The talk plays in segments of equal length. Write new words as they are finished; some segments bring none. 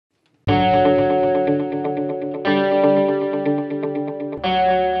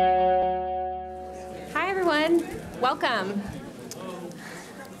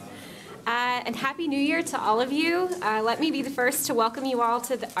Happy New Year to all of you. Let me be the first to welcome you all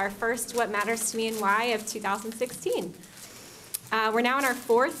to our first What Matters to Me and Why of 2016. We're now in our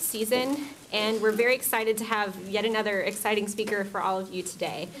 4th season, and we're very excited to have yet another exciting speaker for all of you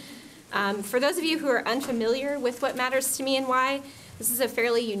today. For those of you who are unfamiliar with What Matters to Me and Why, this is a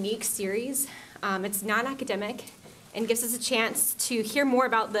fairly unique series. It's non-academic and gives us a chance to hear more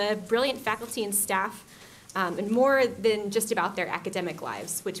about the brilliant faculty and staff and more than just about their academic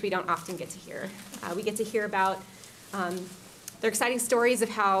lives, which we don't often get to hear. We get to hear about their exciting stories of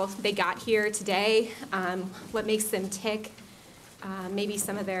how they got here today, what makes them tick, maybe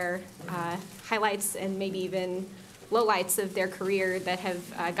some of their highlights and maybe even lowlights of their career that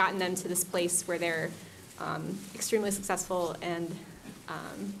have gotten them to this place where they're extremely successful. And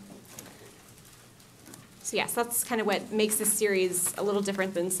so yes, that's kind of what makes this series a little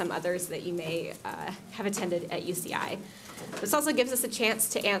different than some others that you may have attended at UCI. This also gives us a chance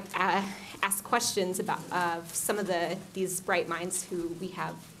to ask questions about some of these bright minds who we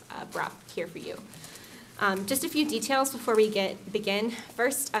have brought here for you. Just a few details before we begin.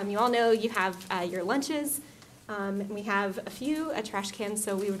 First, you all know you have your lunches. And we have a trash cans,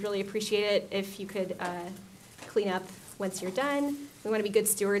 so we would really appreciate it if you could clean up once you're done. We want to be good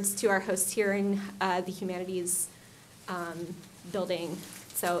stewards to our hosts here in the humanities building,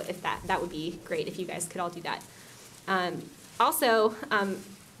 so if that would be great if you guys could all do that. Also,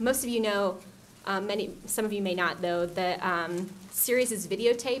 most of you know, some of you may not though, the series is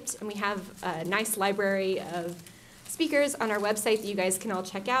videotaped, and we have a nice library of speakers on our website that you guys can all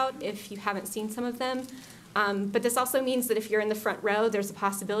check out if you haven't seen some of them. But this also means that if you're in the front row, there's a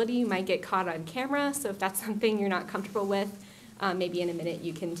possibility you might get caught on camera, so if that's something you're not comfortable with, maybe in a minute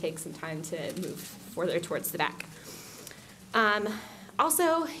you can take some time to move further towards the back.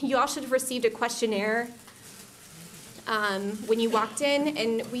 Also, you all should have received a questionnaire when you walked in,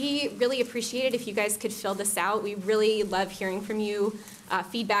 and we really appreciate it if you guys could fill this out. We really love hearing from you,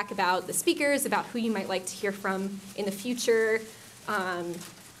 feedback about the speakers, about who you might like to hear from in the future.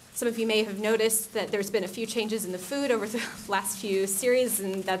 Some of you may have noticed that there's been a few changes in the food over the last few series,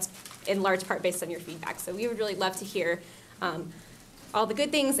 and that's in large part based on your feedback. So we would really love to hear all the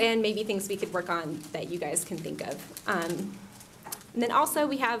good things and maybe things we could work on that you guys can think of. And then also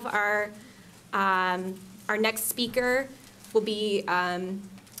we have our next speaker will be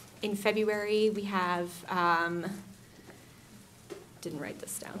in February. We have, didn't write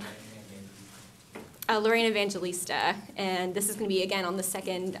this down. Lorraine Evangelista, and this is going to be again on the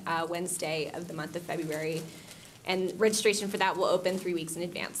second Wednesday of the month of February, and registration for that will open 3 weeks in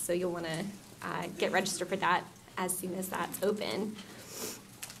advance, so you'll want to get registered for that as soon as that's open.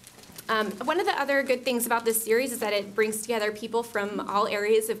 One of the other good things about this series is that it brings together people from all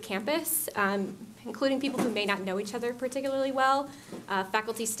areas of campus, including people who may not know each other particularly well,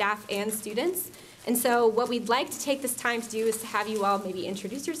 faculty, staff, and students. And so what we'd like to take this time to do is to have you all maybe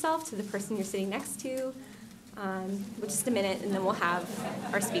introduce yourself to the person you're sitting next to, with just a minute, and then we'll have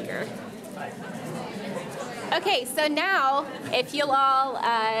our speaker. Okay, so now if you'll all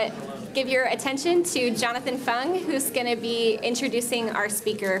give your attention to Jonathan Fung, who's going to be introducing our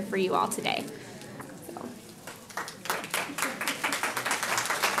speaker for you all today.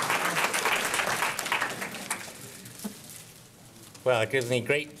 Well, it gives me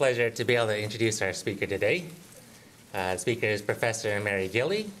great pleasure to be able to introduce our speaker today. The speaker is Professor Mary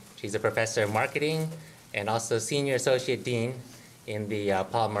Gilly. She's a professor of marketing and also Senior Associate Dean in the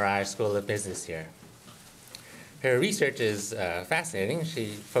Paul Meurer School of Business here. Her research is fascinating. She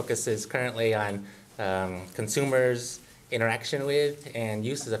focuses currently on consumers' interaction with and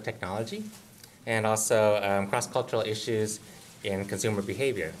uses of technology, and also cross-cultural issues in consumer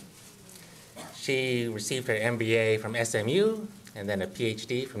behavior. She received her MBA from SMU, and then a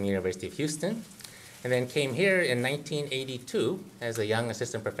PhD from the University of Houston, and then came here in 1982 as a young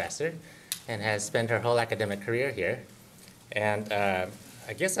assistant professor, and has spent her whole academic career here. And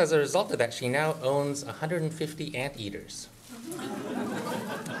I guess as a result of that, she now owns 150 anteaters,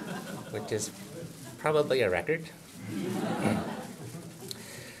 which is probably a record.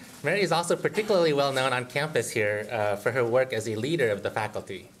 Mary is also particularly well known on campus here for her work as a leader of the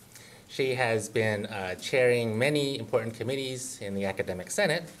faculty. She has been chairing many important committees in the Academic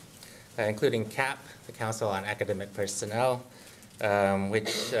Senate, including CAP, the Council on Academic Personnel,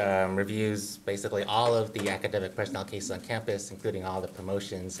 which reviews basically all of the academic personnel cases on campus, including all the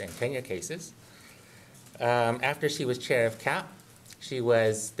promotions and tenure cases. After she was chair of CAP, she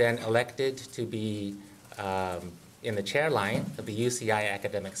was then elected to be in the chair line of the UCI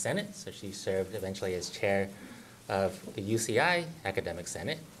Academic Senate, so she served eventually as chair of the UCI Academic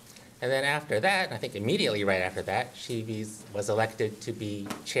Senate. And then after that, I think immediately right after that, she was elected to be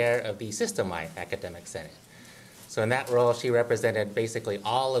chair of the system-wide academic senate. So in that role, she represented basically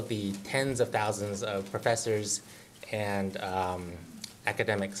all of the tens of thousands of professors and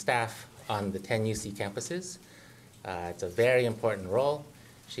academic staff on the 10 UC campuses. It's a very important role.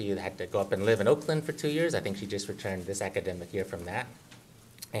 She had to go up and live in Oakland for 2 years. I think she just returned this academic year from that.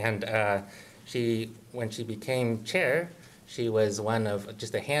 And when she became chair, she was one of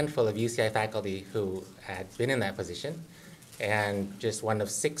just a handful of UCI faculty who had been in that position, and just one of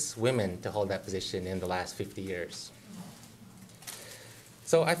 6 women to hold that position in the last 50 years.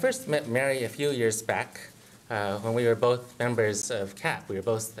 So I first met Mary a few years back when we were both members of CAP. We were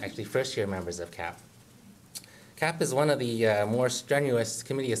both actually first-year members of CAP. CAP is one of the more strenuous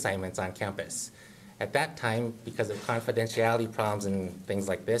committee assignments on campus. At that time, because of confidentiality problems and things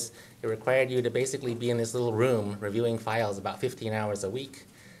like this, it required you to basically be in this little room reviewing files about 15 hours a week.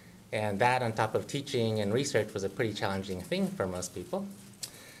 And that, on top of teaching and research, was a pretty challenging thing for most people.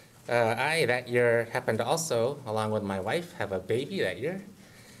 I, that year, happened to also, along with my wife, have a baby that year.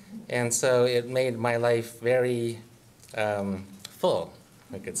 And so it made my life very full,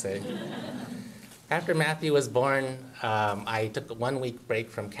 I could say. After Matthew was born, I took a 1-week break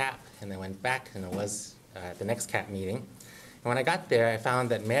from CAP and then went back, and it was the next CAP meeting. And when I got there, I found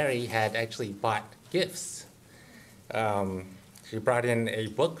that Mary had actually bought gifts. She brought in a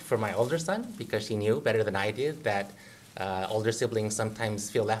book for my older son because she knew better than I did that older siblings sometimes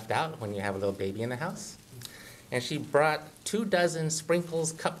feel left out when you have a little baby in the house. And she brought 24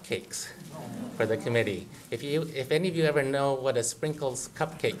 Sprinkles cupcakes for the committee. If any of you ever know what a Sprinkles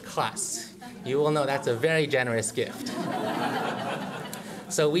cupcake costs, you will know that's a very generous gift.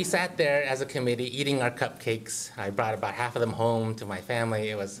 So we sat there as a committee eating our cupcakes. I brought about half of them home to my family.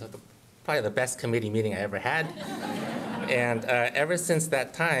 It was probably the best committee meeting I ever had. And ever since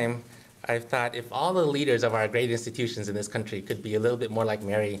that time, I've thought if all the leaders of our great institutions in this country could be a little bit more like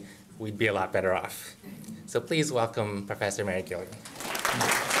Mary, we'd be a lot better off. So please welcome Professor Mary Gilly.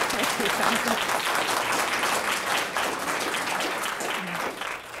 Thank you, Jonathan.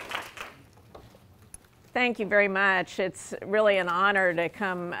 Thank you very much. It's really an honor to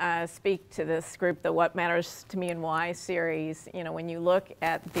come speak to this group, the What Matters to Me and Why series. You know, when you look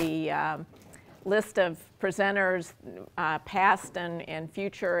at the list of presenters, past and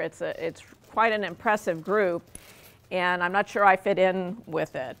future, it's quite an impressive group. And I'm not sure I fit in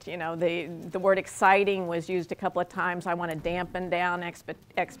with it. You know, the word exciting was used a couple of times. I want to dampen down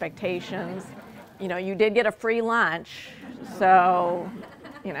expectations. You know, you did get a free lunch, so,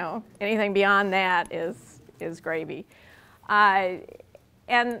 you know, anything beyond that is gravy. And,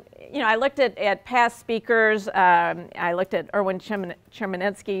 you know, I looked at past speakers. I looked at Erwin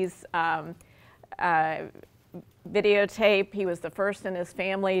Chemerinsky's videotape. He was the first in his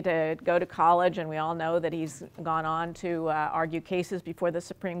family to go to college, and we all know that he's gone on to argue cases before the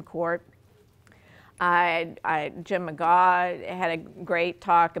Supreme Court. Jim McGaugh had a great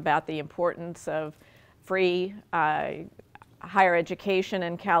talk about the importance of free higher education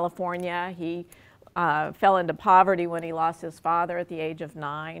in California. He fell into poverty when he lost his father at the age of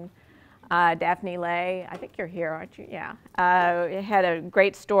 9. Daphne Lay, I think you're here, aren't you? Yeah. Had a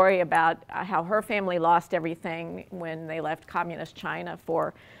great story about how her family lost everything when they left communist China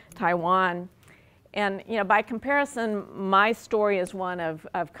for Taiwan. And, you know, by comparison, my story is one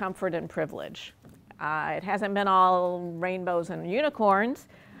of comfort and privilege. It hasn't been all rainbows and unicorns,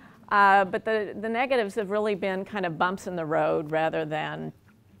 but the negatives have really been kind of bumps in the road rather than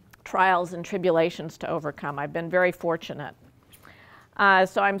trials and tribulations to overcome. I've been very fortunate.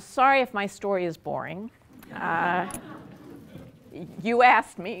 So I'm sorry if my story is boring. You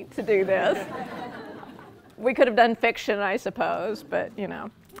asked me to do this. We could have done fiction, I suppose, but you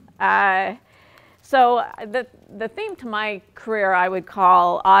know. So the theme to my career I would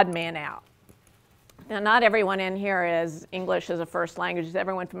call odd man out. Now, not everyone in here is English as a first language. Is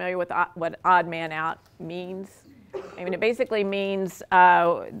everyone familiar with what odd man out means? I mean, it basically means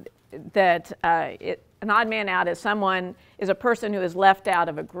that an odd man out is a person who is left out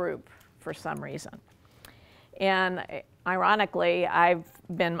of a group for some reason. And ironically, I've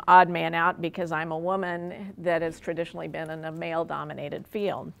been odd man out because I'm a woman that has traditionally been in a male-dominated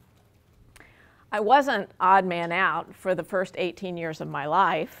field. I wasn't odd man out for the first 18 years of my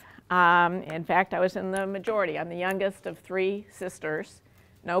life. In fact, I was in the majority. I'm the youngest of 3 sisters,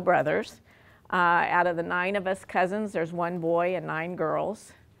 no brothers. Out of the 9 of us cousins, there's 1 boy and 9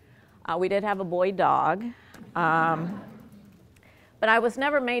 girls. We did have a boy dog. But I was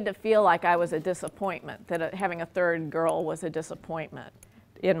never made to feel like I was a disappointment, that having a 3rd girl was a disappointment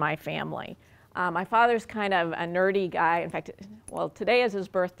in my family. My father's kind of a nerdy guy. In fact, well, today is his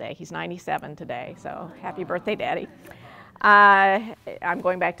birthday. He's 97 today, so happy birthday, Daddy. I'm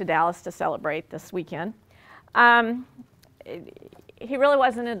going back to Dallas to celebrate this weekend. He really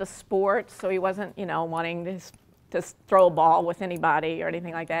wasn't into sports, so he wasn't, wanting to throw a ball with anybody or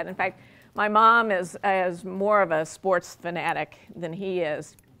anything like that. In fact, my mom is more of a sports fanatic than he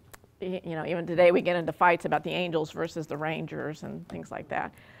is. Even today we get into fights about the Angels versus the Rangers and things like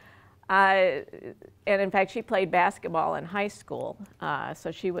that. And in fact, she played basketball in high school,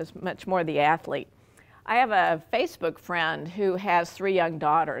 so she was much more the athlete. I have a Facebook friend who has 3 young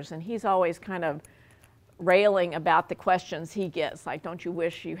daughters, and he's always kind of railing about the questions he gets, like, don't you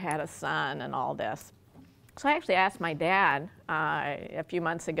wish you had a son and all this. So I actually asked my dad a few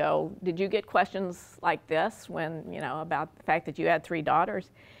months ago, did you get questions like this when, about the fact that you had 3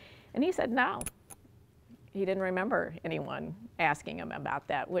 daughters? And he said no. He didn't remember anyone asking him about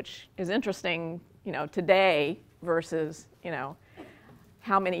that, which is interesting, today versus,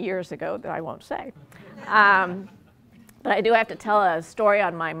 how many years ago that I won't say. But I do have to tell a story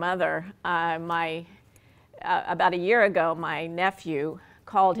on my mother. About a year ago, my nephew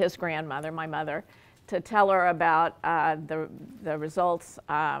called his grandmother, my mother, to tell her about the results,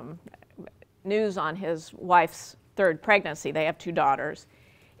 news on his wife's 3rd pregnancy. They have 2 daughters.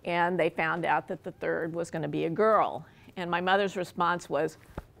 And they found out that the 3rd was going to be a girl. And my mother's response was,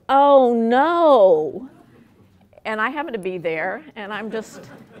 oh no. And I happened to be there, and I'm just,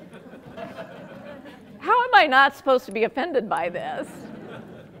 how am I not supposed to be offended by this?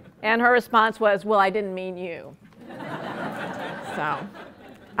 And her response was, well, I didn't mean you. So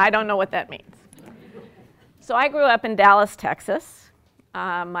I don't know what that means. So I grew up in Dallas, Texas.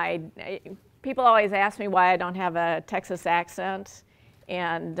 People always ask me why I don't have a Texas accent.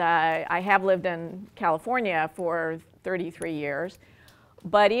 And I have lived in California for 33 years.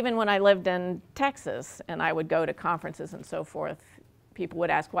 But even when I lived in Texas and I would go to conferences and so forth, people would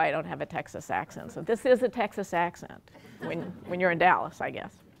ask why I don't have a Texas accent. So this is a Texas accent when you're in Dallas, I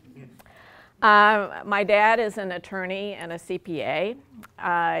guess. My dad is an attorney and a CPA.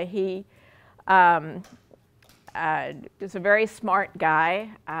 He is a very smart guy.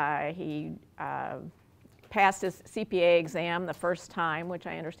 He passed his CPA exam the first time, which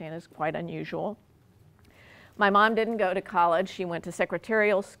I understand is quite unusual. My mom didn't go to college. She went to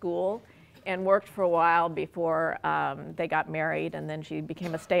secretarial school and worked for a while before they got married, and then she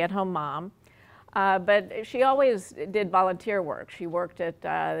became a stay-at-home mom. But she always did volunteer work. She worked at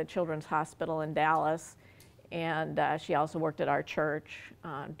the Children's Hospital in Dallas, and she also worked at our church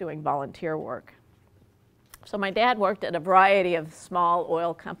doing volunteer work. So my dad worked at a variety of small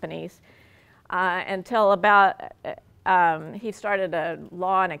oil companies until about, he started a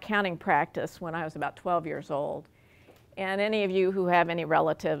law and accounting practice when I was about 12 years old. And any of you who have any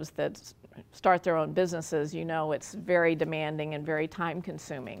relatives that start their own businesses, it's very demanding and very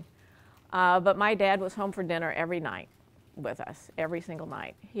time-consuming. But my dad was home for dinner every night with us, every single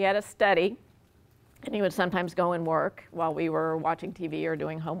night. He had a study, and he would sometimes go and work while we were watching TV or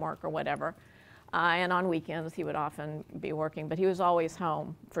doing homework or whatever. And on weekends, he would often be working, but he was always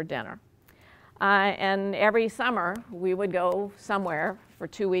home for dinner. And every summer, we would go somewhere for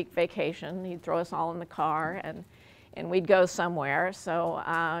 2-week vacation. He'd throw us all in the car, and we'd go somewhere. So,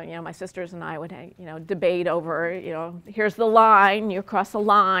 my sisters and I would, debate over, here's the line, you cross the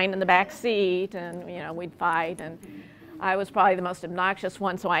line in the back seat, and, we'd fight. And I was probably the most obnoxious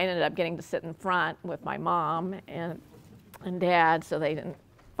one, so I ended up getting to sit in front with my mom and dad, so they didn't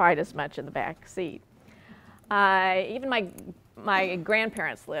fight as much in the back seat. Even my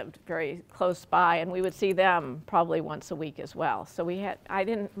grandparents lived very close by, and we would see them probably once a week as well. So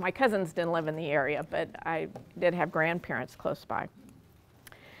my cousins didn't live in the area, but I did have grandparents close by.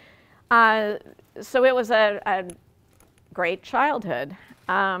 So it was a great childhood.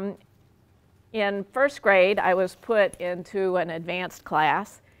 In 1st grade, I was put into an advanced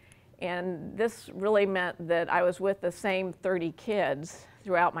class, and this really meant that I was with the same 30 kids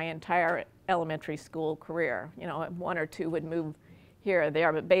throughout my entire elementary school career. 1 or 2 would move here or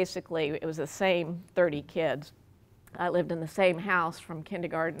there, but basically it was the same 30 kids. I lived in the same house from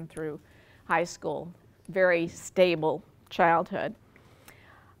kindergarten through high school. Very stable childhood.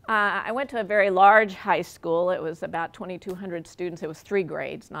 I went to a very large high school. It was about 2,200 students. It was 3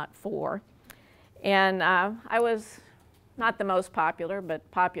 grades, not 4. And I was not the most popular, but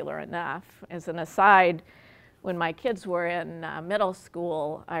popular enough. As an aside, when my kids were in middle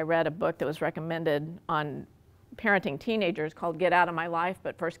school, I read a book that was recommended on parenting teenagers called Get Out of My Life,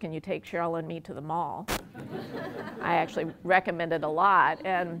 but First Can You Take Cheryl and Me to the Mall? I actually recommended a lot,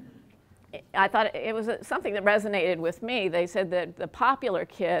 and I thought it was something that resonated with me. They said that the popular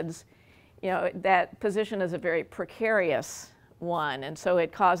kids that position is a very precarious one, and so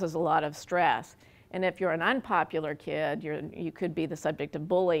it causes a lot of stress. And if you're an unpopular kid, you could be the subject of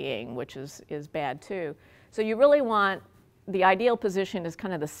bullying, which is bad too. So you really want, the ideal position is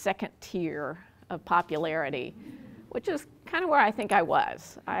kind of the second tier of popularity, which is kind of where I think I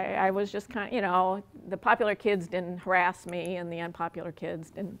was. I was just kind of, the popular kids didn't harass me and the unpopular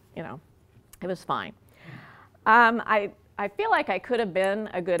kids didn't, it was fine. I feel like I could have been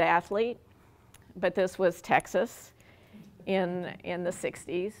a good athlete, but this was Texas in the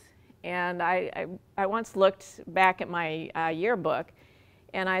 60s. And I once looked back at my yearbook,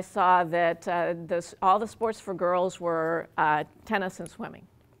 and I saw that all the sports for girls were tennis and swimming.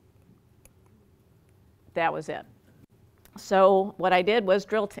 That was it. So what I did was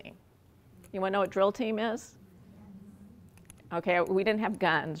drill team. You want to know what drill team is? Okay, we didn't have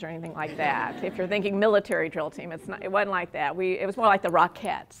guns or anything like that. If you're thinking military drill team, it wasn't like that. It was more like the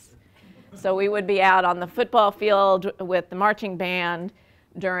Rockettes. So we would be out on the football field with the marching band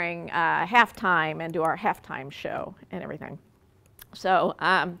during halftime and do our halftime show and everything. So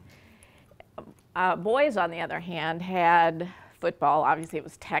boys, on the other hand, had football. Obviously, it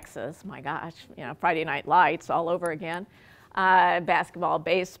was Texas. My gosh, Friday Night Lights all over again. Basketball,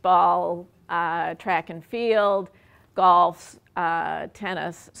 baseball, track and field, golf,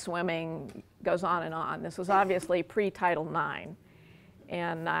 tennis, swimming, goes on and on. This was obviously pre-Title IX.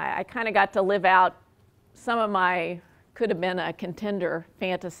 And I kind of got to live out some of my could have been a contender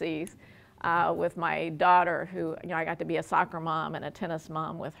fantasies with my daughter, who, I got to be a soccer mom and a tennis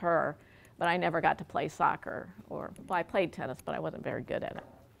mom with her, but I never got to play soccer. Well, I played tennis, but I wasn't very good at it.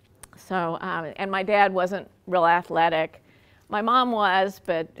 So, and my dad wasn't real athletic. My mom was,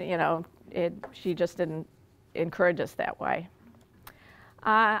 but, she just didn't encourage us that way.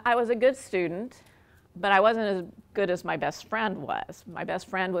 I was a good student, but I wasn't as good as my best friend was. My best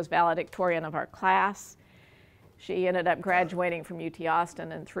friend was valedictorian of our class. She ended up graduating from UT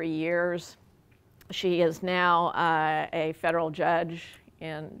Austin in 3 years. She is now a federal judge,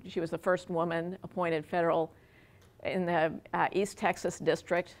 and she was the first woman appointed federal in the East Texas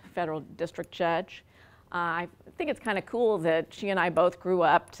District, federal district judge. I think it's kind of cool that she and I both grew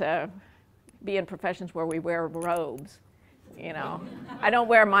up to be in professions where we wear robes. I don't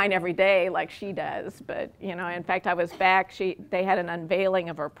wear mine every day like she does, but in fact, I was back. They had an unveiling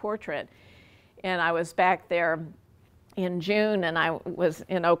of her portrait. And I was back there in June, and I was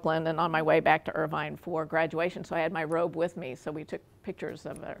in Oakland and on my way back to Irvine for graduation, so I had my robe with me, so we took pictures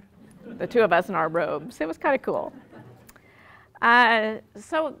of the two of us in our robes. It was kind of cool.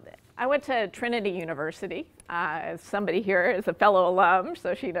 So I went to Trinity University. Somebody here is a fellow alum,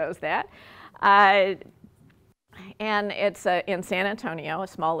 so she knows that. And it's in San Antonio, a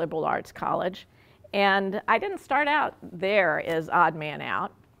small liberal arts college. And I didn't start out there as odd man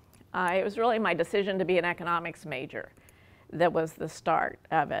out. It was really my decision to be an economics major that was the start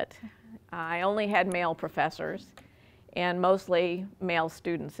of it. I only had male professors and mostly male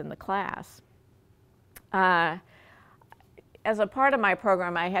students in the class. As a part of my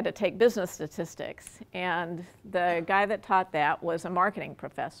program, I had to take business statistics, and the guy that taught that was a marketing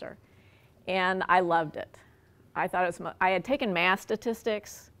professor, and I loved it. I had taken math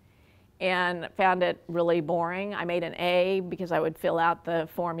statistics and found it really boring. I made an A because I would fill out the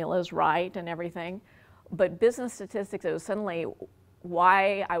formulas right and everything. But business statistics, it was suddenly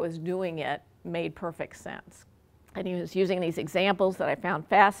why I was doing it made perfect sense. And he was using these examples that I found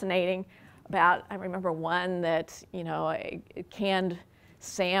fascinating about, I remember one that, canned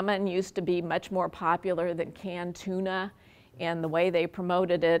salmon used to be much more popular than canned tuna. And the way they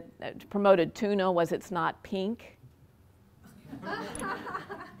promoted tuna was it's not pink.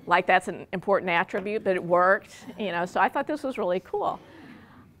 Like that's an important attribute, but it worked, so I thought this was really cool.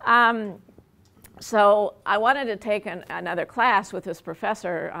 So I wanted to take another class with this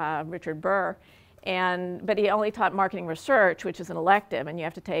professor, Richard Burr, but he only taught marketing research, which is an elective, and you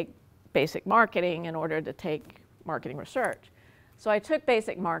have to take basic marketing in order to take marketing research. So I took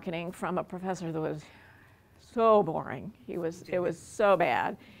basic marketing from a professor that was so boring. It was so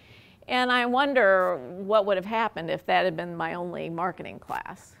bad. And I wonder what would have happened if that had been my only marketing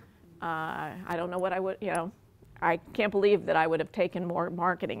class. I don't know what I would, I can't believe that I would have taken more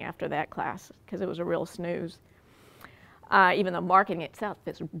marketing after that class because it was a real snooze. Even though marketing itself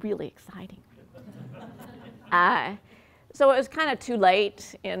is really exciting. So it was kind of too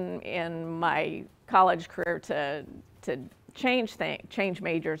late in my college career to change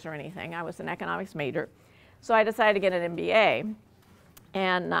majors or anything. I was an economics major. So I decided to get an MBA.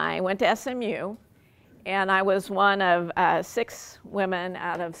 And I went to SMU, and I was one of 6 women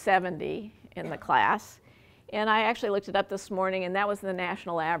out of 70 in the class. And I actually looked it up this morning, and that was the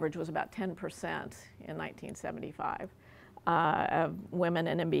national average, was about 10% in 1975 of women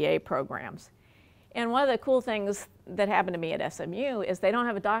in MBA programs. And one of the cool things that happened to me at SMU is they don't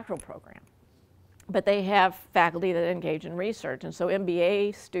have a doctoral program, but they have faculty that engage in research. And so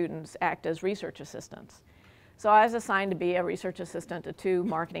MBA students act as research assistants. So I was assigned to be a research assistant to 2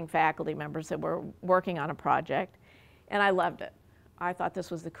 marketing faculty members that were working on a project, and I loved it. I thought this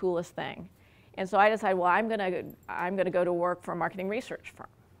was the coolest thing. And so I decided, well, I'm gonna go to work for a marketing research firm.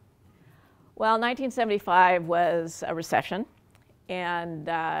 Well, 1975 was a recession, and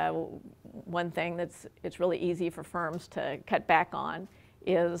one thing it's really easy for firms to cut back on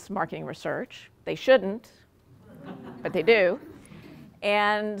is marketing research. They shouldn't, but they do.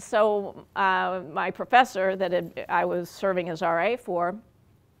 And so my professor that I was serving as RA for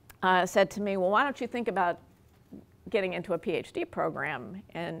said to me, well, why don't you think about getting into a PhD program?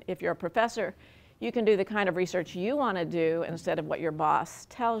 And if you're a professor, you can do the kind of research you want to do instead of what your boss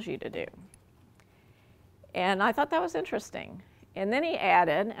tells you to do. And I thought that was interesting. And then he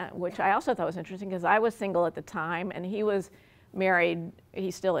added, which I also thought was interesting because I was single at the time and he was married, he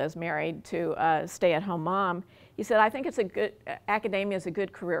still is married to a stay-at-home mom. He said, I think it's academia is a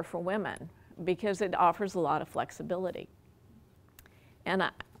good career for women because it offers a lot of flexibility. And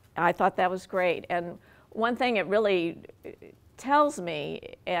I thought that was great. And one thing it really tells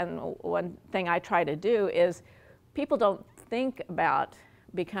me, and one thing I try to do, is people don't think about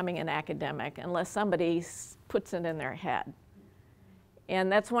becoming an academic unless somebody puts it in their head.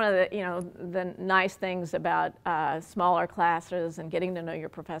 And that's one of the nice things about smaller classes and getting to know your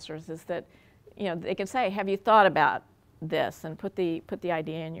professors is that they can say, have you thought about this, and put the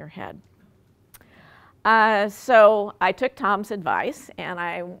idea in your head. So I took Tom's advice and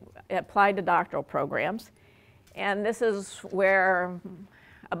I applied to doctoral programs, and this is where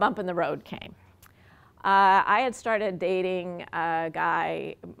a bump in the road came. I had started dating a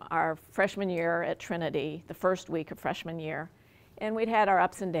guy our freshman year at Trinity, the first week of freshman year, and we'd had our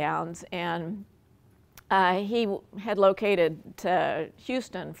ups and downs, and he had located to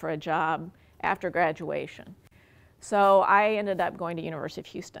Houston for a job after graduation. So I ended up going to University of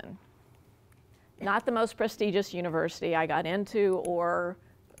Houston. Not the most prestigious university I got into or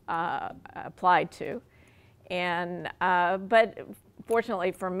applied to, and but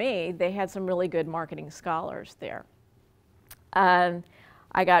fortunately for me, they had some really good marketing scholars there.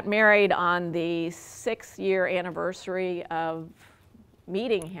 I got married on the 6th-year anniversary of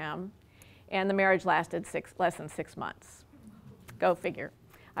meeting him, and the marriage lasted less than 6 months. Go figure.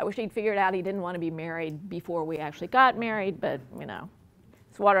 I wish he'd figured out he didn't want to be married before we actually got married, but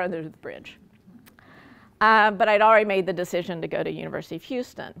it's water under the bridge. But I'd already made the decision to go to University of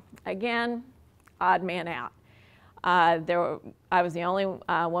Houston. Again, odd man out. I was the only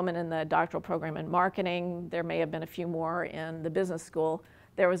woman in the doctoral program in marketing. There may have been a few more in the business school.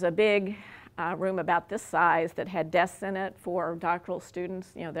 There was a big room about this size that had desks in it for doctoral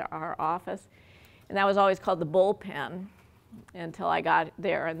students, our office. And that was always called the bullpen until I got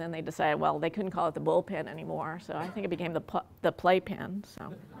there, and then they decided, well, they couldn't call it the bullpen anymore, so I think it became the playpen.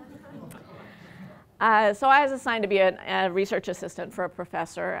 So I was assigned to be a research assistant for a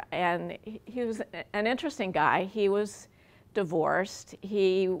professor, and he was an interesting guy. He was divorced.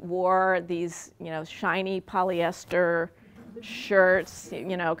 He wore these, shiny polyester shirts,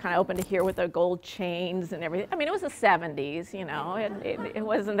 kind of open to here with the gold chains and everything. I mean, it was the 70s, it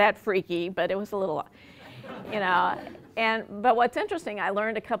wasn't that freaky, but it was a little, But what's interesting, I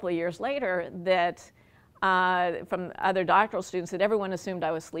learned a couple of years later that from other doctoral students that everyone assumed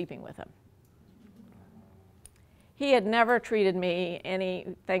I was sleeping with him. He had never treated me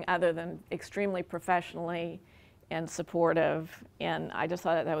anything other than extremely professionally and supportive, and I just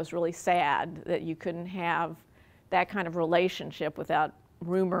thought that was really sad that you couldn't have that kind of relationship without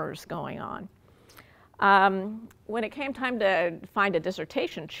rumors going on. When it came time to find a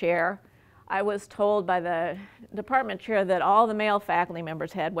dissertation chair, I was told by the department chair that all the male faculty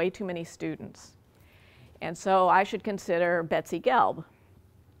members had way too many students, and so I should consider Betsy Gelb.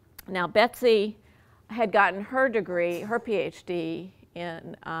 Now, Betsy had gotten her degree, her PhD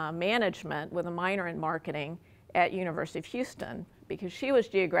in management with a minor in marketing at University of Houston because she was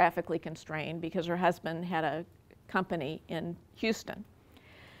geographically constrained because her husband had a company in Houston.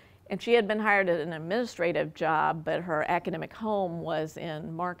 And she had been hired at an administrative job, but her academic home was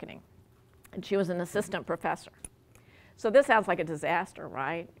in marketing. And she was an assistant professor. So this sounds like a disaster,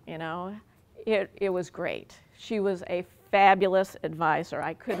 right? It was great. She was a fabulous advisor.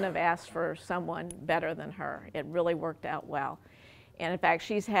 I couldn't have asked for someone better than her. It really worked out well. And in fact,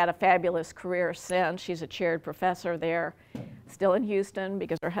 she's had a fabulous career since. She's a chaired professor there, still in Houston,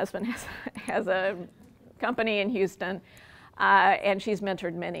 because her husband has a company in Houston, and she's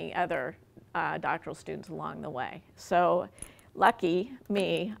mentored many other doctoral students along the way. So lucky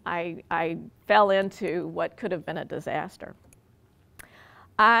me, I fell into what could have been a disaster.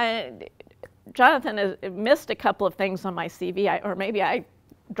 Jonathan has missed a couple of things on my CV, or maybe I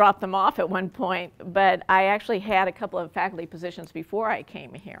dropped them off at one point, but I actually had a couple of faculty positions before I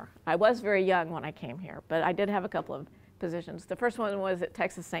came here. I was very young when I came here, but I did have a couple of positions. The first one was at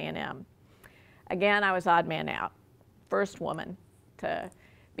Texas A&M. Again, I was odd man out, first woman to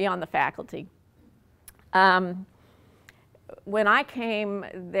be on the faculty. When I came,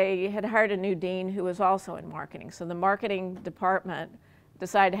 they had hired a new dean who was also in marketing. So the marketing department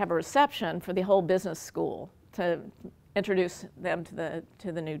decided to have a reception for the whole business school to introduce them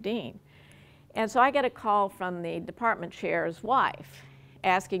to the new dean. And so I get a call from the department chair's wife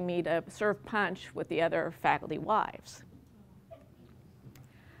asking me to serve punch with the other faculty wives.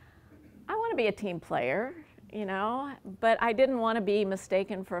 I want to be a team player, you know, but I didn't want to be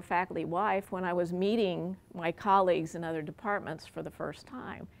mistaken for a faculty wife when I was meeting my colleagues in other departments for the first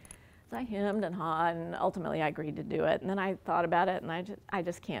time. So I hemmed and hawed, and ultimately I agreed to do it. And then I thought about it, and I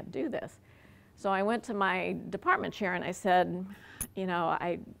just can't do this. So I went to my department chair and I said, you know,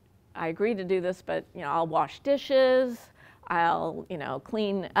 I agreed to do this, but you know, I'll wash dishes, I'll, you know,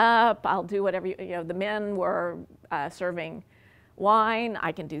 clean up, I'll do whatever, you know, the men were serving wine,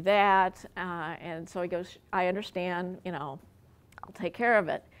 I can do that. And so he goes, I understand, you know, I'll take care of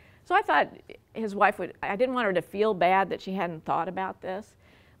it. So I thought his wife would, I didn't want her to feel bad that she hadn't thought about this,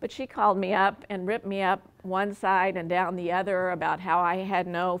 but she called me up and ripped me up one side and down the other about how I had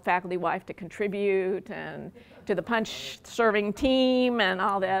no faculty wife to contribute and to the punch serving team and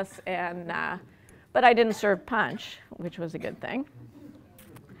all this. And, but I didn't serve punch, which was a good thing.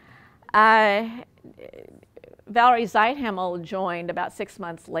 Valerie Zeithamel joined about 6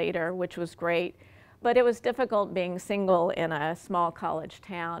 months later, which was great, but it was difficult being single in a small college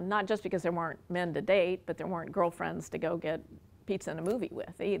town, not just because there weren't men to date, but there weren't girlfriends to go get pizza and a movie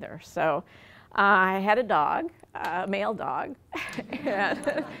with either. So I had a dog, a male dog,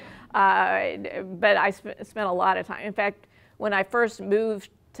 but I spent a lot of time. In fact, when I first moved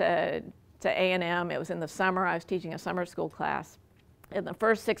to A&M, it was in the summer, I was teaching a summer school class. In the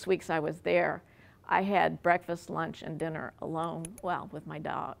first 6 weeks I was there, I had breakfast, lunch, and dinner alone, well, with my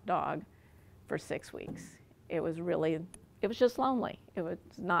dog for 6 weeks. It was just lonely. It was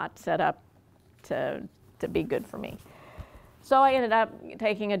not set up to be good for me. So I ended up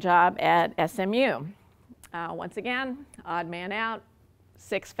taking a job at SMU. Once again, odd man out,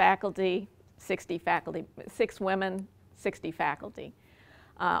 6 faculty, 60 faculty, 6 women, 60 faculty,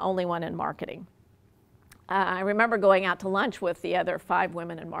 only one in marketing. I remember going out to lunch with the other 5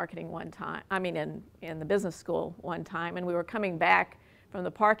 women in marketing one time, I mean in the business school one time, and we were coming back from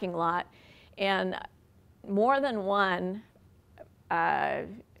the parking lot, and more than one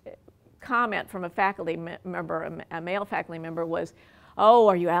comment from a faculty member, a male faculty member was, oh,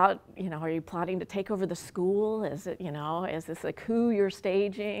 are you out, you know, are you plotting to take over the school? Is it, you know, is this a coup you're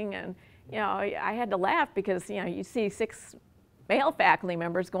staging? And, you know, I had to laugh because, you know, you see 6 male faculty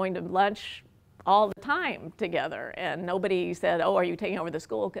members going to lunch all the time together, and nobody said, oh, are you taking over the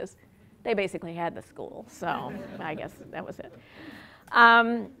school? Because they basically had the school, so I guess that was it.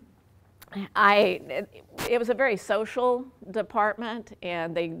 It was a very social department,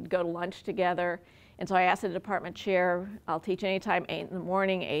 and they'd go to lunch together, and so I asked the department chair, I'll teach anytime, 8 in the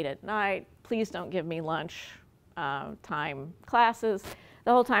morning, 8 at night, please don't give me lunch time classes.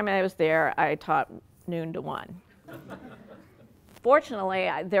 The whole time I was there, I taught noon to 1. Fortunately,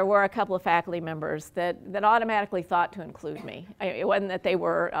 there were a couple of faculty members that automatically thought to include me. It wasn't that they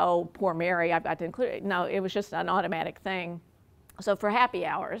were, oh, poor Mary, I've got to include it. No, it was just an automatic thing. So for happy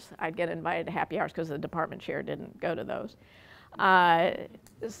hours, I'd get invited to happy hours because the department chair didn't go to those. That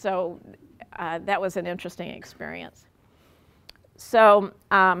was an interesting experience. So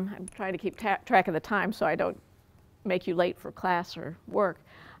I'm trying to keep track of the time so I don't make you late for class or work.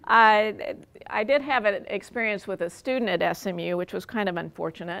 I did have an experience with a student at SMU, which was kind of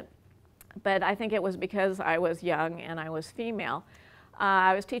unfortunate, but I think it was because I was young and I was female.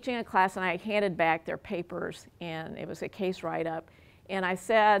 I was teaching a class and I handed back their papers, and it was a case write-up, and I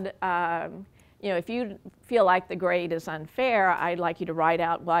said, you know, if you feel like the grade is unfair, I'd like you to write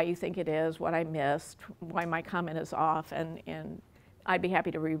out why you think it is, what I missed, why my comment is off, and I'd be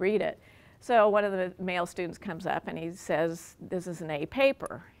happy to reread it. So one of the male students comes up and he says, this is an A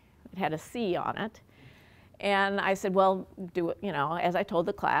paper. It had a C on it. And I said, well, do it, you know, as I told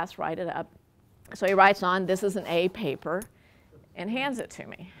the class, write it up. So he writes on, this is an A paper, and hands it to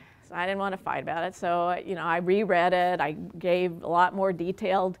me. So I didn't want to fight about it. So, you know, I reread it. I gave a lot more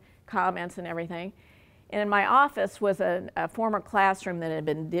detailed comments and everything. And in my office was a former classroom that had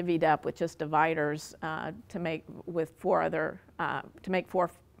been divvied up with just dividers to make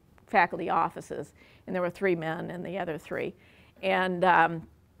four faculty offices. And there were 3 men and the other 3. And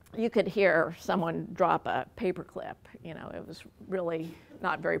you could hear someone drop a paperclip. You know, it was really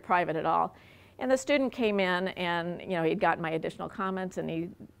not very private at all. And the student came in, and you know, he'd gotten my additional comments, and he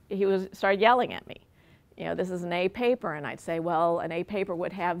started yelling at me. You know, this is an A paper, and I'd say, well, an A paper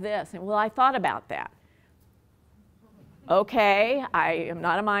would have this, and well, I thought about that. Okay, I am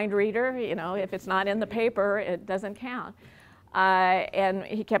not a mind reader. You know, if it's not in the paper, it doesn't count. And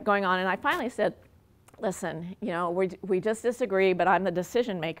he kept going on, and I finally said, listen, you know, we just disagree, but I'm the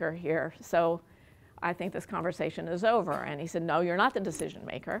decision maker here, so I think this conversation is over. And he said, no, you're not the decision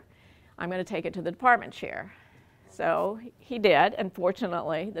maker. I'm going to take it to the department chair. So he did, and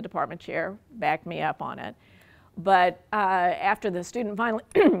fortunately, the department chair backed me up on it. But after the student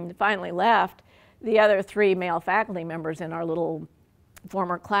finally left, the other 3 male faculty members in our little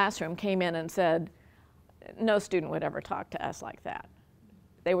former classroom came in and said, no student would ever talk to us like that.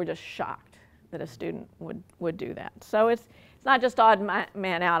 They were just shocked that a student would do that. So it's not just odd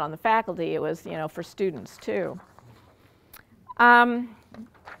man out on the faculty, it was, you know, for students too.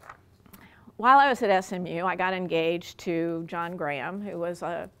 While I was at SMU, I got engaged to John Graham, who was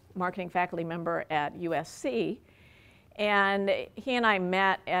a marketing faculty member at USC. And he and I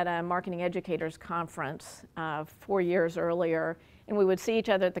met at a marketing educators conference 4 years earlier. And we would see each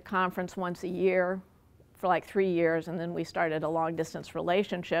other at the conference once a year for like 3 years. And then we started a long distance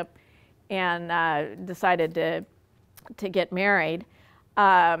relationship and decided to get married.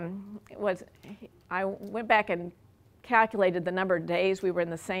 I went back and calculated the number of days we were in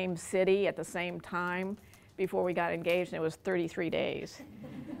the same city at the same time before we got engaged, and it was 33 days.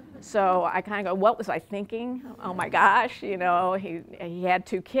 So I kind of go, what was I thinking? Oh my gosh, you know, he had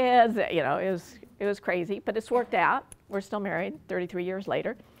 2 kids, you know, it was crazy, but it's worked out. We're still married 33 years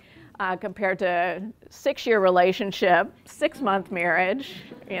later, compared to a 6-year relationship, 6-month marriage,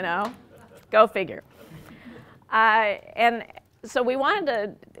 you know, go figure. And so we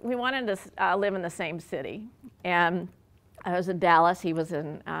wanted to live in the same city. And I was in Dallas, he was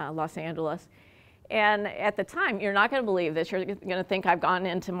in Los Angeles. And at the time, you're not going to believe this, you're going to think I've gone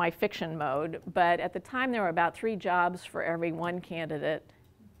into my fiction mode, but at the time there were about 3 jobs for every 1 candidate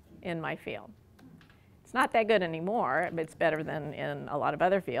in my field. It's not that good anymore, but it's better than in a lot of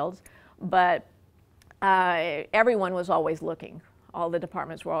other fields. But everyone was always looking. All the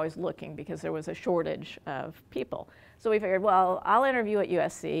departments were always looking because there was a shortage of people. So we figured, well, I'll interview at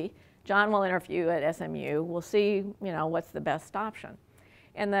USC. John will interview at SMU. We'll see, you know, what's the best option.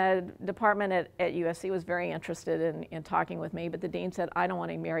 And the department at USC was very interested in talking with me, but the dean said, I don't want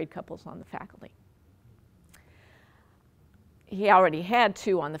any married couples on the faculty. He already had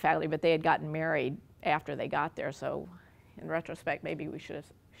 2 on the faculty, but they had gotten married after they got there, so in retrospect, maybe we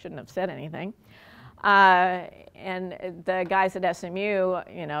shouldn't have said anything. And the guys at SMU,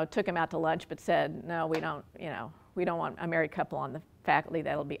 you know, took him out to lunch, but said, no, we don't want a married couple on the faculty.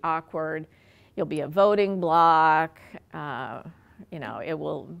 That'll be awkward. You'll be a voting block. You know,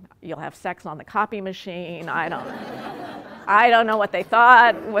 you'll have sex on the copy machine. I don't know what they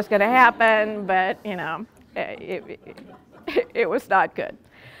thought was going to happen, but you know, it was not good.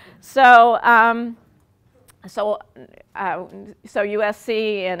 So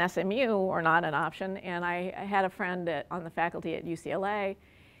USC and SMU were not an option, and I had a friend on the faculty at UCLA,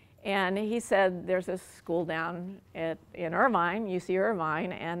 and he said there's this school down in Irvine, UC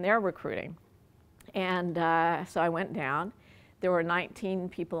Irvine, and they're recruiting. And so I went down. There were 19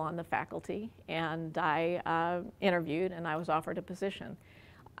 people on the faculty, and I interviewed, and I was offered a position.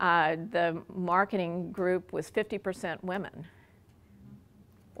 The marketing group was 50% women.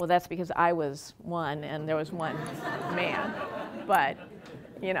 Well, that's because I was one, and there was 1 man. But,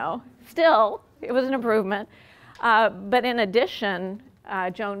 you know, still, it was an improvement. But in addition,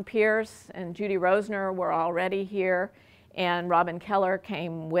 Joan Pierce and Judy Rosner were already here, and Robin Keller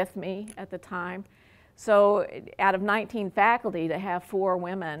came with me at the time. So out of 19 faculty, to have 4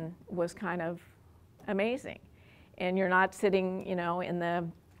 women was kind of amazing. And you're not sitting, you know,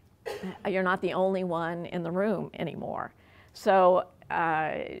 you're not the only one in the room anymore. So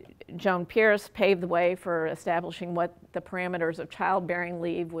Joan Pierce paved the way for establishing what the parameters of childbearing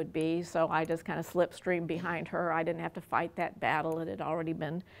leave would be, so I just kind of slipstreamed behind her. I didn't have to fight that battle. It had already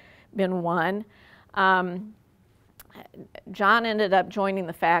been won. John ended up joining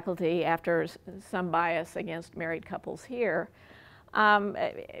the faculty after some bias against married couples here. And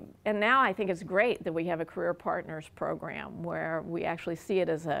now I think it's great that we have a career partners program where we actually see it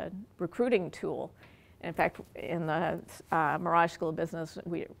as a recruiting tool. In fact, in the Mirage School of Business,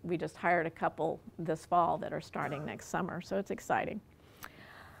 we just hired a couple this fall that are starting next summer, so it's exciting.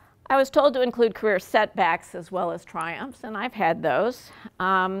 I was told to include career setbacks as well as triumphs, and I've had those.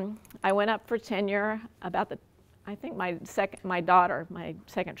 I went up for tenure about I think my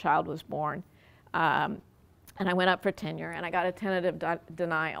second child was born, and I went up for tenure, and I got a tentative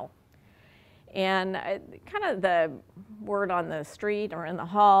denial. And kind of the word on the street or in the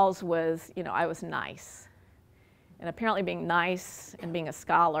halls was, you know, I was nice. And apparently being nice and being a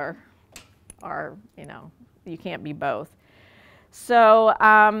scholar are, you know, you can't be both. So,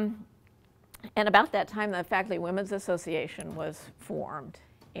 and about that time, the Faculty Women's Association was formed.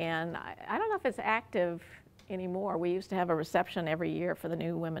 And I don't know if it's active anymore. We used to have a reception every year for the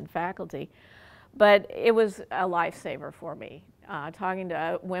new women faculty. But it was a lifesaver for me. Talking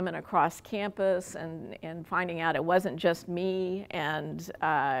to women across campus and finding out it wasn't just me, and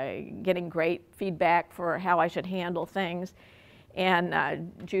getting great feedback for how I should handle things.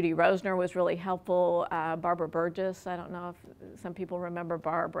 And Judy Rosner was really helpful. Barbara Burgess, I don't know if some people remember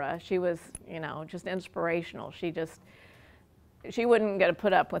Barbara. She was, you know, just inspirational. She wouldn't get to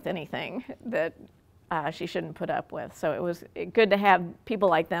put up with anything that she shouldn't put up with. So it was good to have people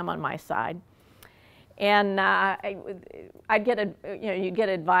like them on my side. And I'd get, you know, you'd get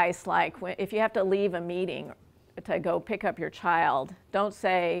advice like, if you have to leave a meeting to go pick up your child, don't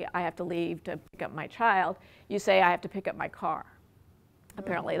say, I have to leave to pick up my child. You say, I have to pick up my car.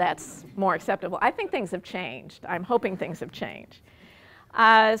 Apparently that's more acceptable. I think things have changed. I'm hoping things have changed.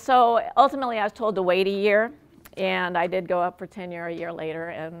 So ultimately I was told to wait a year, and I did go up for tenure a year later,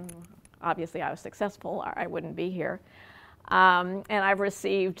 and obviously I was successful, or I wouldn't be here. And I've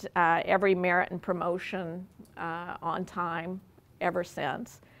received every merit and promotion on time ever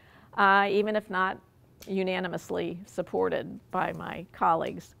since, even if not unanimously supported by my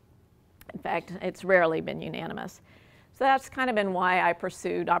colleagues. In fact, it's rarely been unanimous. So that's kind of been why I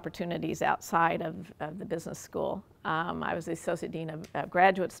pursued opportunities outside of the business school. I was the Associate Dean of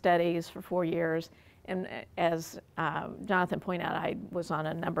Graduate Studies for 4 years, and as Jonathan pointed out, I was on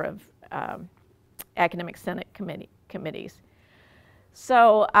a number of Academic Senate committees.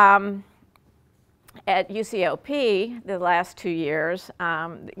 So at UCOP, the last 2 years,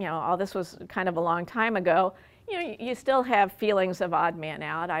 you know, all this was kind of a long time ago. You know, you still have feelings of odd man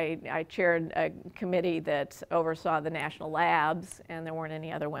out. I chaired a committee that oversaw the national labs, and there weren't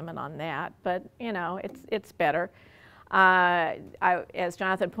any other women on that. But you know, it's better. As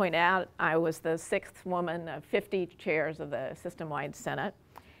Jonathan pointed out, I was the 6th woman of 50 chairs of the system-wide Senate.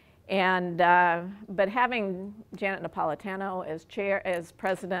 And, but having Janet Napolitano as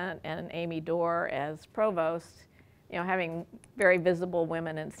president, and Amy Dorr as provost, you know, having very visible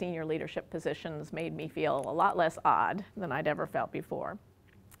women in senior leadership positions made me feel a lot less odd than I'd ever felt before.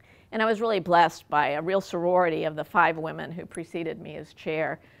 And I was really blessed by a real sorority of the 5 women who preceded me as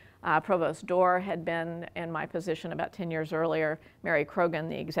chair. Provost Dorr had been in my position about 10 years earlier. Mary Krogan,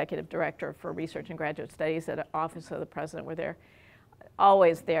 the executive director for research and graduate studies at the Office of the President, were there.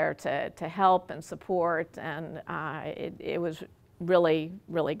 Always there to help and support, and it was really,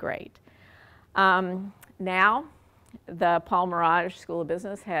 really great. Now, the Paul Mirage School of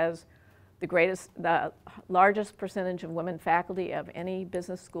Business has the largest percentage of women faculty of any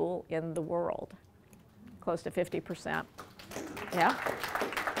business school in the world, close to 50%. Yeah.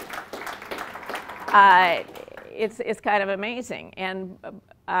 It's kind of amazing, and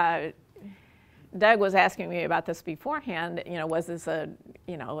Doug was asking me about this beforehand. You know, was this a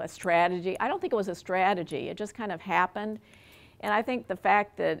strategy? I don't think it was a strategy. It just kind of happened, and I think the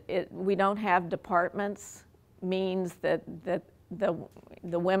fact that we don't have departments means that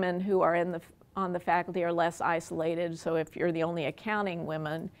the women who are on the faculty are less isolated. So if you're the only accounting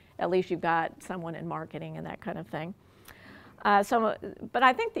women, at least you've got someone in marketing and that kind of thing. But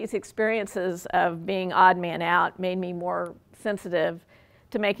I think these experiences of being odd man out made me more sensitive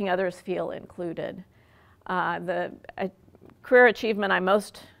to making others feel included. The career achievement I'm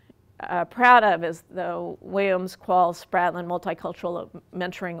most proud of is the Williams Quall Spradlin Multicultural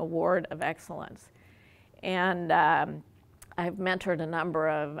Mentoring Award of Excellence. And I've mentored a number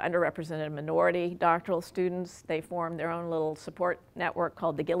of underrepresented minority doctoral students. They formed their own little support network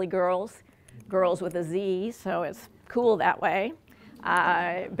called the Gilly Girls, girls with a Z, so it's cool that way.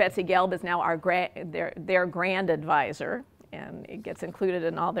 Betsy Gelb is now their grand advisor, and it gets included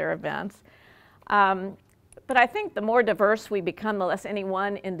in all their events. But I think the more diverse we become, the less any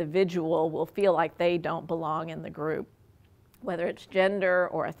one individual will feel like they don't belong in the group, whether it's gender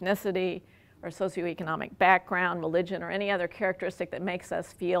or ethnicity or socioeconomic background, religion, or any other characteristic that makes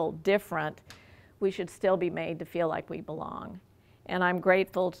us feel different. We should still be made to feel like we belong. And I'm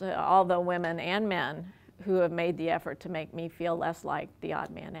grateful to all the women and men who have made the effort to make me feel less like the odd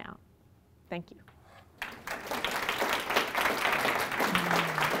man out. Thank you.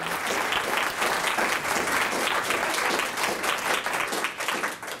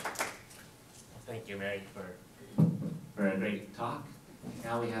 Thank you, Mary, for a great talk.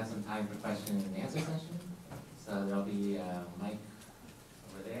 Now we have some time for question and answer session. So there'll be a mic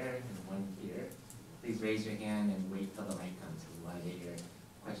over there and one here. Please raise your hand and wait till the mic comes. We want to get your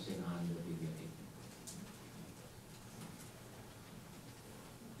question on the videotape.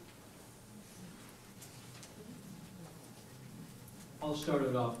 I'll start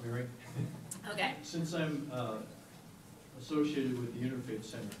it off, Mary. Okay. Since I'm associated with the Interfaith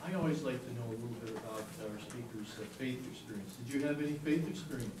Center, I always like to know a little bit about our speakers' faith experience. Did you have any faith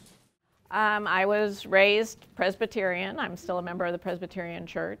experience? I was raised Presbyterian. I'm still a member of the Presbyterian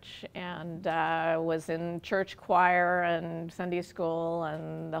Church, and was in church choir and Sunday school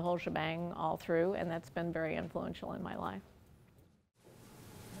and the whole shebang all through, and that's been very influential in my life.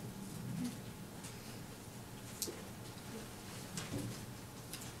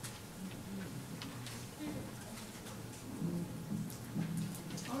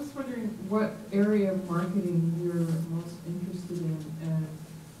 I was wondering what area of marketing you're most interested in, and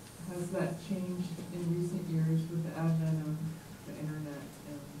has that changed in recent years with the advent of the internet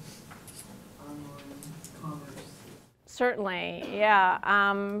and online commerce? Certainly, yeah.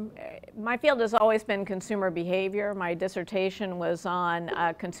 My field has always been consumer behavior. My dissertation was on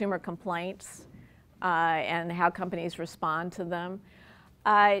consumer complaints and how companies respond to them.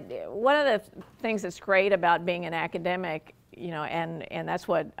 One of the things that's great about being an academic, you know, and that's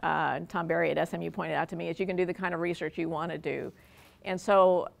what Tom Berry at SMU pointed out to me, is you can do the kind of research you want to do. And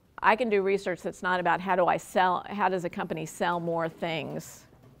so I can do research that's not about how does a company sell more things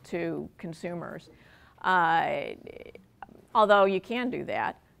to consumers. Although you can do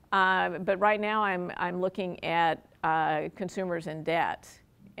that. But right now I'm looking at consumers in debt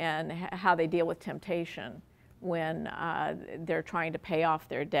and how they deal with temptation when they're trying to pay off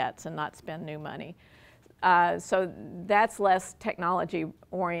their debts and not spend new money. So that's less technology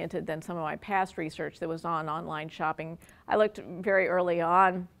oriented than some of my past research that was on online shopping. I looked very early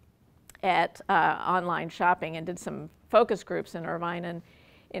on at online shopping and did some focus groups in Irvine, and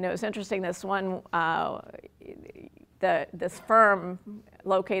it was interesting. This one, this firm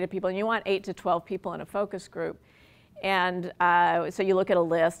located people, and you want 8 to 12 people in a focus group. And so you look at a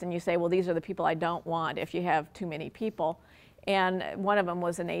list and you say, well, these are the people I don't want if you have too many people. And one of them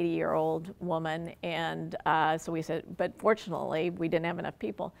was an 80-year-old woman, and so we said, but fortunately, we didn't have enough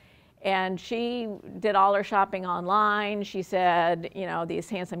people. And she did all her shopping online. She said, you know, these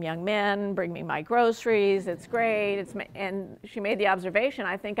handsome young men bring me my groceries, it's great. And she made the observation,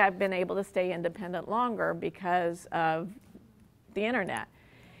 I think I've been able to stay independent longer because of the internet.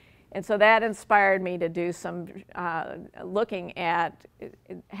 And so that inspired me to do some looking at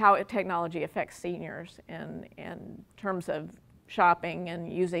how technology affects seniors in terms of shopping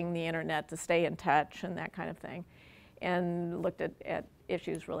and using the internet to stay in touch and that kind of thing, and looked at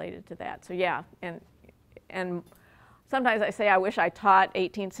issues related to that. So yeah, and sometimes I say I wish I taught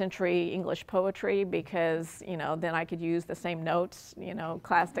 18th century English poetry, because you know then I could use the same notes, you know,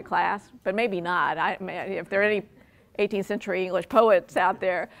 class to class, but maybe not. If there are any 18th century English poets out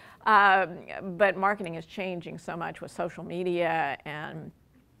there. But marketing is changing so much with social media, and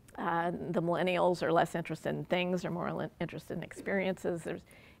the millennials are less interested in things, they're more interested in experiences.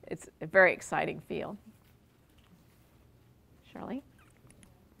 It's a very exciting field. Shirley?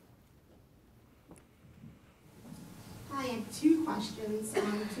 Hi, I have two questions,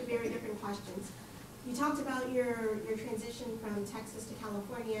 two very different questions. You talked about your transition from Texas to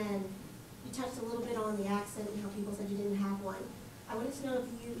California, and you touched a little bit on the accent and how people said you didn't have one. I wanted to know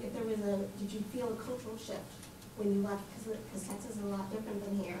did you feel a cultural shift when you left, because Texas is a lot different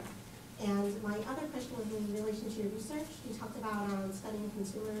than here. And my other question was in relation to your research. You talked about studying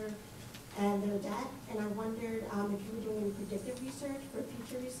consumer and their debt, and I wondered if you were doing any predictive research for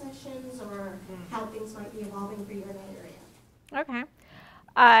future recessions, or how things might be evolving for you in that area. Okay.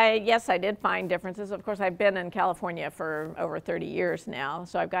 Yes, I did find differences. Of course, I've been in California for over 30 years now,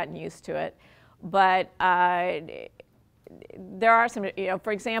 so I've gotten used to it. But there are some, you know,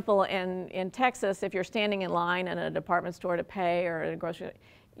 for example, in Texas, if you're standing in line in a department store to pay or at a grocery,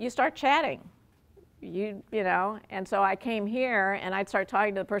 you start chatting. You know, and so I came here and I'd start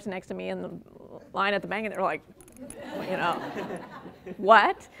talking to the person next to me in the line at the bank, and they're like, you know,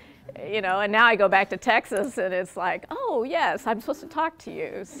 what? you know, and now I go back to Texas and it's like, oh yes, I'm supposed to talk to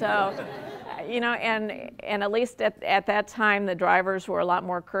you. So, you know, and at least at that time, the drivers were a lot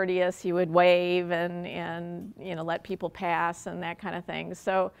more courteous. You would wave and you know, let people pass and that kind of thing.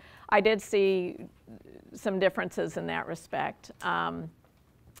 So I did see some differences in that respect.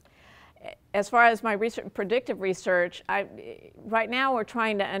 As far as my predictive research, right now we're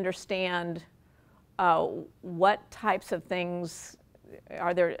trying to understand what types of things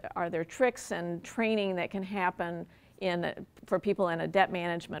are there tricks and training that can happen for people in a debt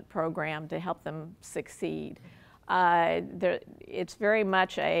management program to help them succeed. It's very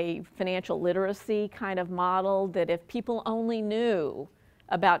much a financial literacy kind of model that if people only knew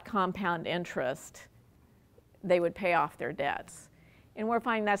about compound interest, they would pay off their debts. And we're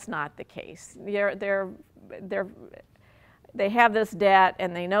finding that's not the case. They have this debt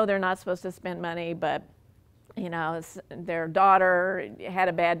and they know they're not supposed to spend money, but you know, their daughter had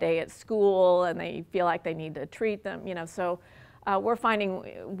a bad day at school and they feel like they need to treat them, you know. So we're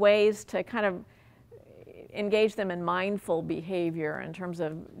finding ways to kind of engage them in mindful behavior in terms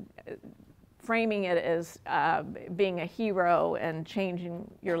of framing it as being a hero and changing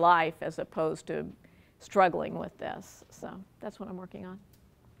your life as opposed to struggling with this. So that's what I'm working on.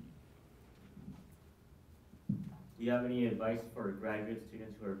 Do you have any advice for graduate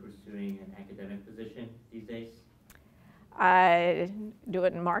students who are pursuing an academic position these days? I do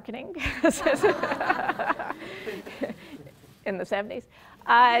it in marketing in the 70s.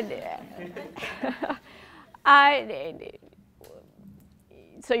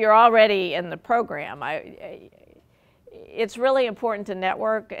 So you're already in the program. It's really important to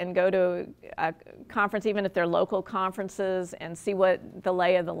network and go to a conference, even if they're local conferences, and see what the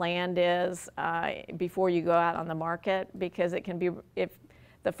lay of the land is before you go out on the market, because it can be, if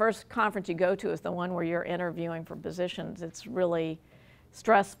the first conference you go to is the one where you're interviewing for positions, it's really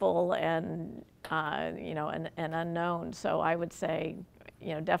stressful and you know, an unknown. So I would say,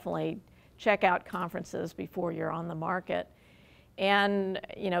 you know, definitely check out conferences before you're on the market. And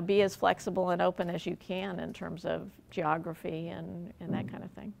you know, be as flexible and open as you can in terms of geography and that kind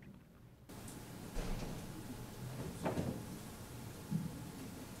of thing.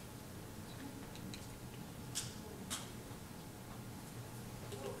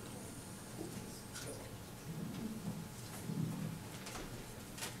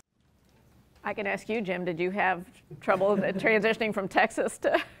 I can ask you, Jim, did you have trouble transitioning from Texas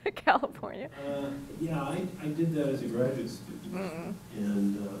to California? Yeah, I did that as a graduate student,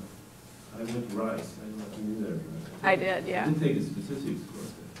 and I went to Rice. I don't know if you knew that. Right? I did, yeah. I did take a statistics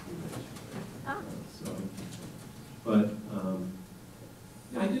course at UH, so, but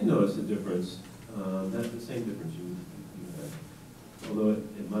yeah, I did notice a difference. That's the same difference you had. Although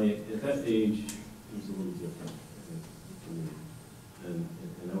at that age, it was a little different, I think, for me. And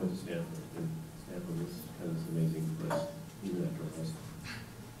I went to Stanford, and Stanford was kind of this amazing place, even after high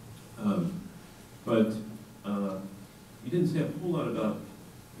school. But you didn't say a whole lot about,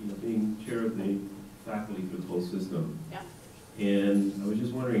 you know, being chair of the faculty for the whole system. Yeah. And I was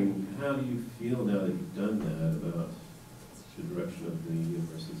just wondering, how do you feel now that you've done that about the direction of the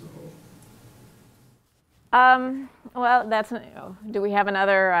university as a whole? Well, do we have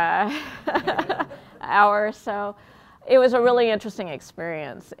another hour or so? It was a really interesting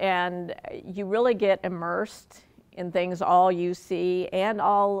experience, and you really get immersed in things all UC and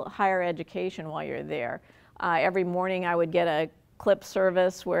all higher education while you're there. Every morning I would get a clip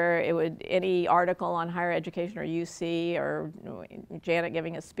service where it would, any article on higher education or UC or Janet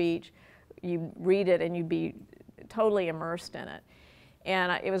giving a speech, you read it and you'd be totally immersed in it.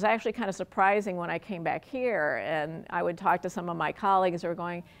 And it was actually kind of surprising when I came back here and I would talk to some of my colleagues who were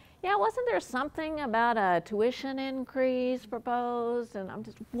going, yeah, wasn't there something about a tuition increase proposed? And I'm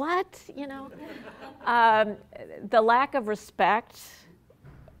just, what, you know? The lack of respect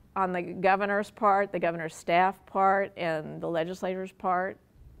on the governor's part, the governor's staff part, and the legislators' part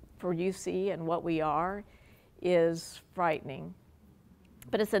for UC and what we are is frightening.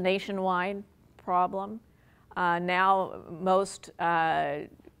 But it's a nationwide problem. Now most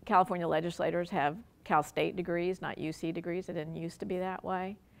California legislators have Cal State degrees, not UC degrees. It didn't used to be that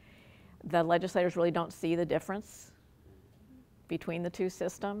way. The legislators really don't see the difference between the two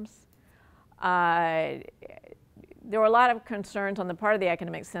systems. There were a lot of concerns on the part of the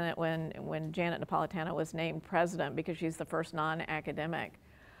Academic Senate when Janet Napolitano was named president, because she's the first non-academic.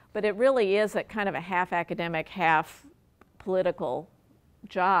 But it really is a kind of a half academic, half political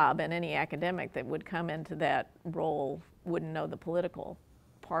job, and any academic that would come into that role wouldn't know the political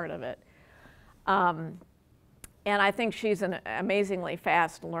part of it. And I think she's an amazingly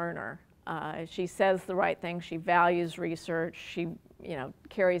fast learner. She says the right thing. She values research. She,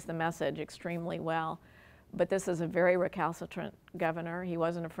 carries the message extremely well. But this is a very recalcitrant governor. He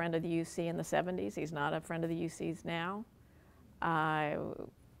wasn't a friend of the UC in the 70s. He's not a friend of the UC's now.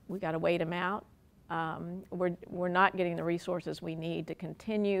 We got to wait him out. We're not getting the resources we need to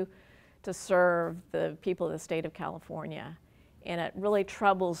continue to serve the people of the state of California. And it really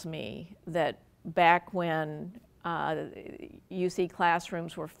troubles me that back when UC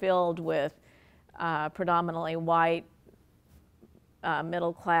classrooms were filled with predominantly white,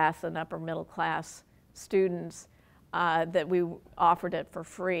 middle class and upper middle class students, that we offered it for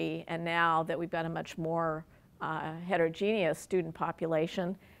free, and now that we've got a much more heterogeneous student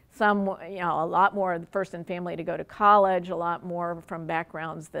population, some, a lot more first in family to go to college, a lot more from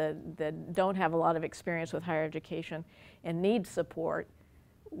backgrounds that don't have a lot of experience with higher education and need support,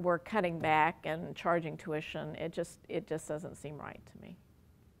 we're cutting back and charging tuition. It just doesn't seem right to me.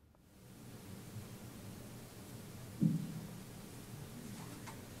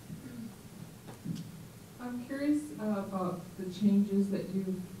 I'm curious about the changes that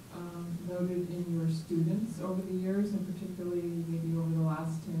you've noted in your students over the years, and particularly maybe over the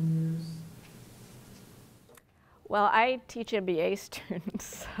last 10 years. Well, I teach MBA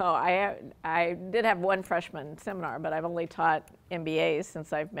students, so I did have one freshman seminar, but I've only taught MBAs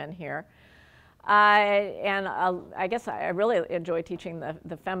since I've been here. I guess I really enjoy teaching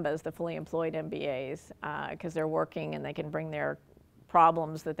the FEMBAs, the fully employed MBAs, because they're working and they can bring their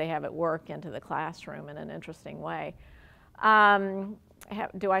problems that they have at work into the classroom in an interesting way.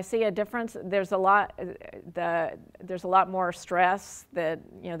 Do I see a difference? There's a lot more stress that,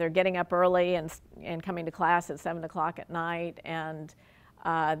 they're getting up early and coming to class at 7 o'clock at night, and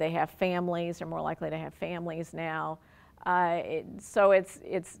they have families. They're more likely to have families now. So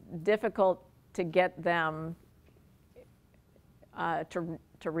it's difficult to get them to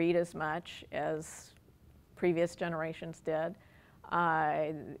read as much as previous generations did.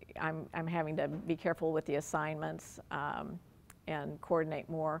 I'm having to be careful with the assignments and coordinate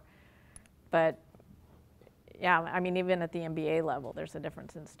more. But yeah, I mean, even at the MBA level, there's a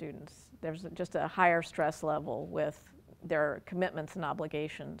difference in students. There's just a higher stress level with their commitments and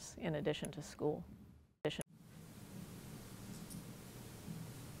obligations in addition to school. All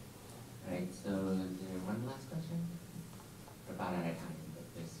right, so is there one last question? We're about out of time, but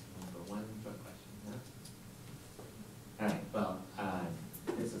there's room for one short question. No? All right, well,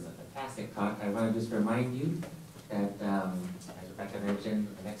 this is a fantastic talk. I want to just remind you that, as Rebecca mentioned,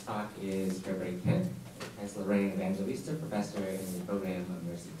 the next talk is February 10th. That's Lorraine Evangelista, professor in the program of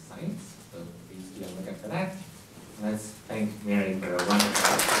nursing science. So please be on the lookout for that. And let's thank Mary for a wonderful